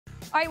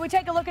All right, we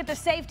take a look at the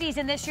safeties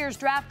in this year's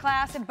draft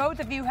class, and both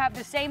of you have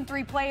the same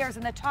 3 players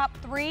in the top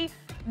 3.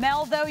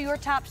 Mel, though, your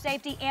top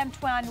safety,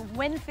 Antoine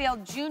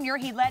Winfield Jr.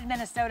 He led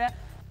Minnesota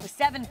with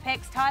 7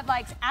 picks. Todd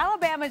likes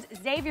Alabama's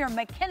Xavier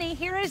McKinney.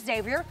 Here is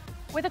Xavier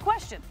with a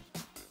question.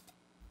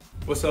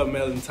 What's up,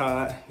 Mel and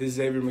Todd? This is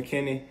Xavier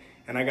McKinney,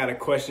 and I got a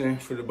question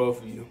for the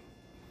both of you.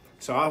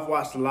 So I've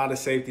watched a lot of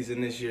safeties in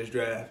this year's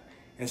draft,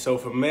 and so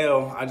for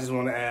Mel, I just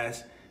want to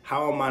ask,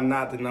 how am I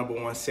not the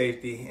 #1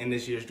 safety in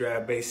this year's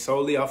draft based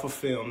solely off of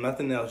film,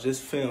 nothing else,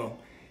 just film?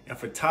 And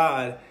for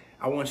Todd,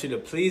 I want you to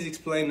please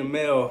explain to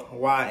Mel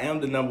why I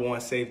am the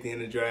 #1 safety in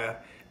the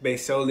draft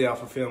based solely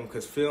off of film,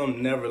 because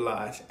film never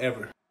lies,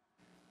 ever.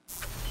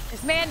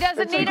 This man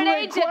doesn't need an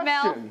agent,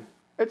 Mel.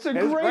 It's a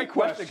great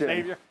question,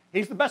 Xavier.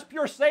 He's the best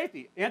pure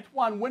safety.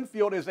 Antoine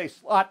Winfield is a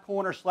slot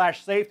corner /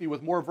 safety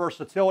with more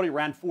versatility.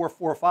 Ran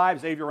 4.45.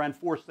 Xavier ran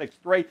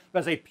 4.63. But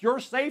as a pure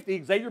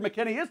safety, Xavier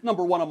McKinney is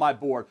 #1 on my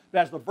board.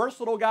 But as the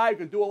versatile guy who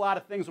can do a lot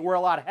of things and wear a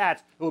lot of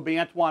hats, it would be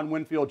Antoine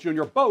Winfield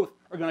Jr. Both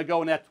are going to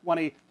go in that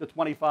 20 to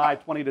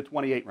 25, 20 to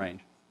 28 range.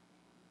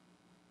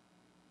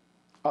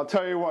 I'll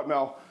tell you what,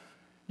 Mel.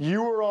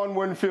 You were on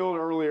Winfield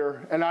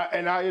earlier, and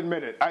I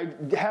admit it. I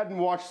hadn't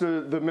watched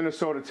the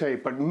Minnesota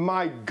tape, but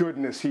my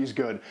goodness, he's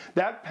good.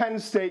 That Penn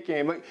State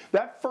game, like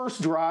that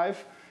first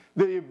drive,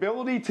 the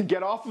ability to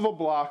get off of a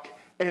block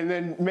and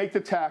then make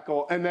the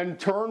tackle and then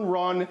turn,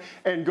 run,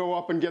 and go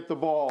up and get the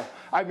ball.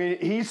 I mean,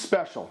 he's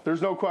special.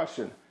 There's no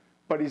question.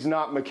 But he's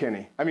not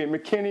McKinney. I mean,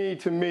 McKinney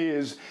to me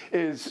is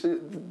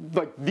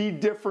like the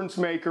difference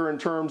maker in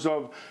terms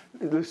of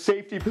the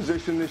safety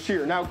position this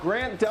year. Now,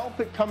 Grant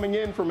Delpit coming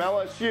in from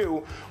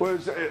LSU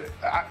was,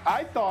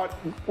 I thought,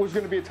 was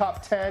going to be a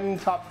top 10,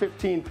 top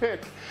 15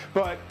 pick.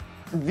 But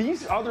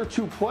these other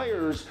 2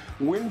 players,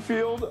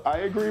 Winfield, I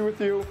agree with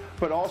you,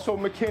 but also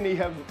McKinney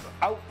have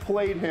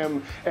outplayed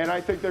him, and I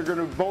think they're going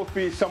to both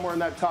be somewhere in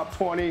that top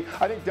 20.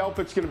 I think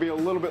Delpit's going to be a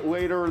little bit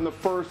later in the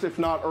first, if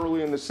not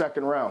early in the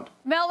second round.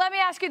 Mel, let me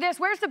ask you this.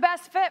 Where's the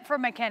best fit for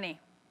McKinney?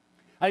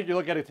 I think you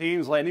look at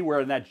teams like anywhere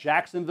in that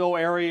Jacksonville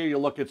area. You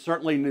look at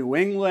certainly New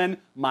England,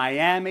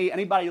 Miami,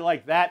 anybody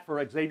like that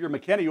for Xavier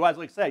McKinney, who, as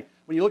I say,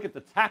 when you look at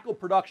the tackle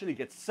production, he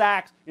gets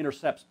sacks,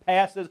 intercepts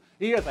passes.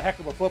 He is a heck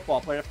of a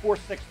football player.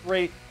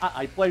 4.63.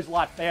 He plays a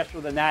lot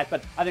faster than that.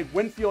 But I think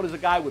Winfield is a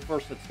guy with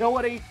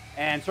versatility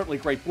and certainly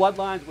great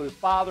bloodlines with his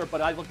father.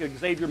 But I look at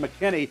Xavier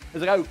McKinney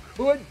as a guy who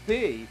could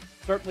be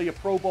certainly a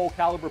Pro Bowl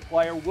caliber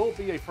player, will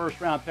be a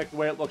first-round pick the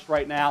way it looks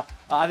right now.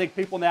 I think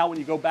people now, when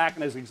you go back,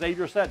 and as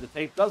Xavier said, the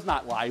tape does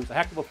not lie. He was a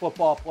heck of a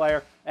football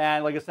player.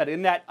 And like I said,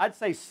 in that, I'd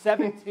say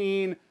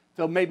 17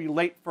 to maybe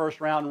late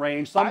first-round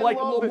range. Some like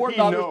a little more than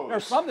others.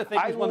 There's some that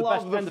think he's one of the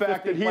best 10 to 15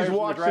 players in the draft. I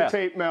love the fact that he's watched the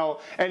tape,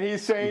 Mel, and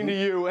he's saying to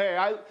you,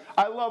 hey,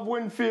 I love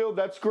Winfield,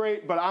 that's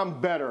great, but I'm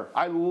better.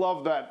 I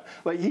love that.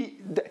 Like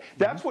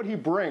that's what he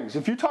brings.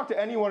 If you talk to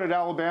anyone at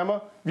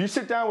Alabama, if you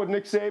sit down with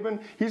Nick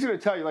Saban, he's going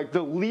to tell you, like,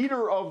 the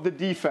leader of the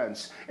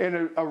defense,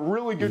 and a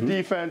really good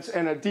defense,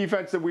 and a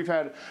defense that we've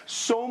had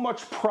so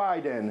much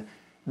pride in.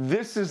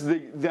 This is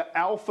the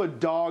alpha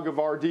dog of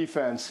our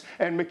defense,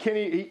 and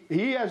McKinney,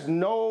 he has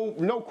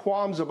no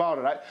qualms about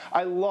it.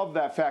 I love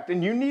that fact,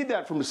 and you need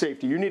that from a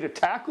safety. You need a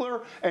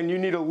tackler, and you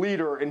need a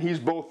leader, and he's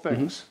both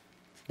things.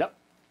 Yep.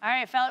 All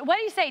right, fella. What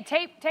do you say?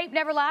 Tape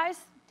never lies?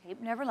 Tape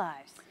never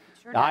lies.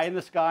 Sure High in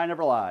the sky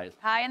never lies.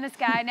 High in the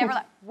sky never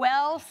lies.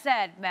 Well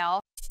said,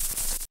 Mel.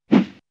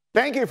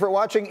 Thank you for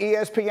watching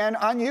ESPN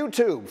on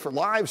YouTube. For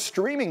live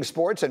streaming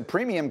sports and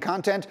premium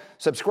content,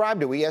 subscribe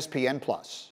to ESPN+.